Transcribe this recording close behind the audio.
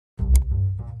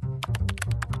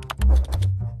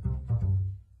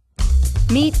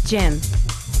Meet Jim.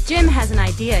 Jim has an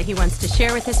idea he wants to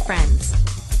share with his friends.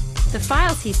 The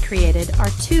files he's created are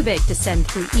too big to send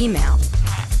through email,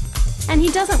 and he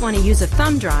doesn't want to use a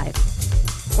thumb drive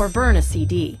or burn a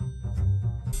CD.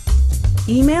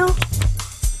 Email?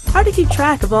 Hard to keep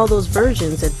track of all those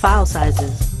versions and file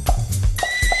sizes.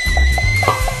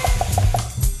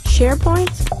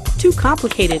 SharePoint? Too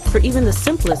complicated for even the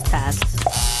simplest tasks.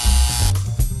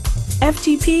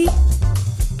 FTP?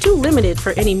 Too limited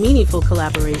for any meaningful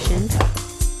collaboration.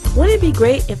 Wouldn't it be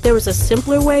great if there was a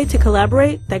simpler way to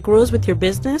collaborate that grows with your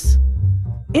business?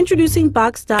 Introducing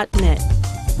Box.net.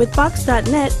 With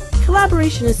Box.net,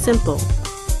 collaboration is simple.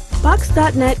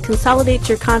 Box.net consolidates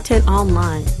your content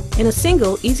online in a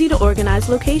single, easy-to-organize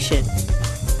location.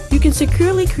 You can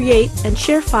securely create and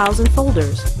share files and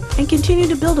folders, and continue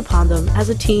to build upon them as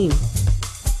a team.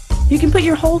 You can put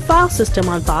your whole file system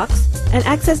on Box and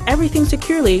access everything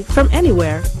securely from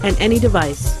anywhere and any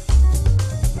device.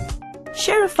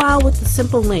 Share a file with a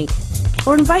simple link,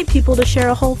 or invite people to share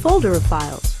a whole folder of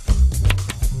files.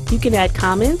 You can add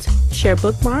comments, share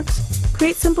bookmarks,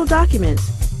 create simple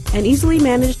documents, and easily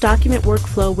manage document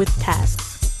workflow with tasks.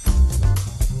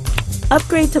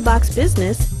 Upgrade to Box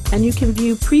Business, and you can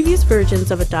view previous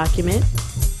versions of a document,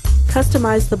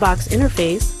 customize the Box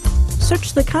interface,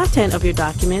 search the content of your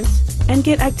documents, and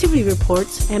get activity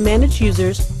reports and manage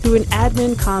users through an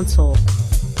admin console.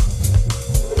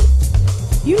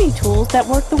 You need tools that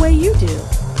work the way you do.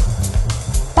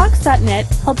 Box.net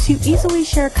helps you easily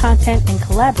share content and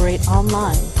collaborate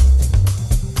online.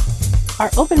 Our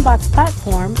OpenBox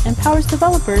platform empowers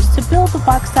developers to build the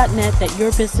Box.net that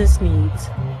your business needs.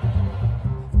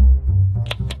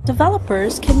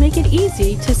 Developers can make it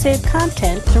easy to save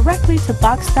content directly to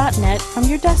Box.net from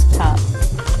your desktop.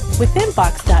 Within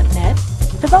Box.net,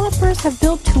 developers have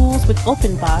built tools with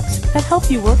OpenBox that help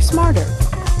you work smarter.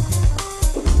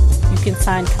 You can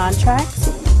sign contracts,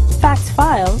 fax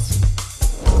files,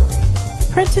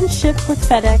 print and ship with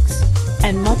FedEx,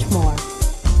 and much more.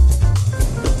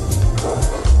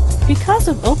 Because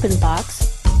of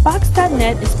OpenBox,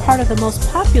 Box.net is part of the most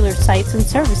popular sites and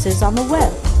services on the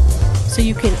web, so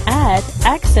you can add,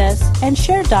 access, and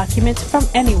share documents from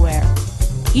anywhere,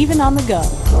 even on the go.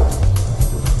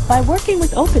 By working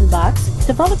with OpenBox,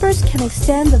 developers can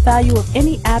extend the value of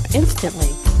any app instantly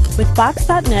with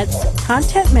Box.net's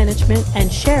content management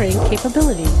and sharing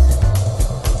capabilities.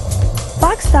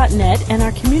 Box.net and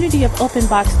our community of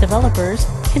OpenBox developers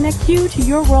connect you to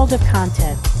your world of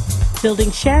content,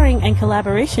 building sharing and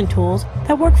collaboration tools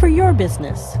that work for your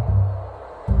business.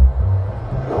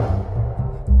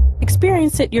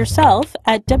 Experience it yourself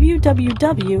at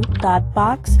www.box.net.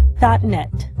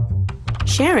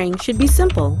 Sharing should be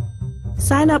simple.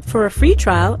 Sign up for a free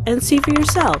trial and see for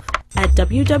yourself at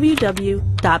www.box.net.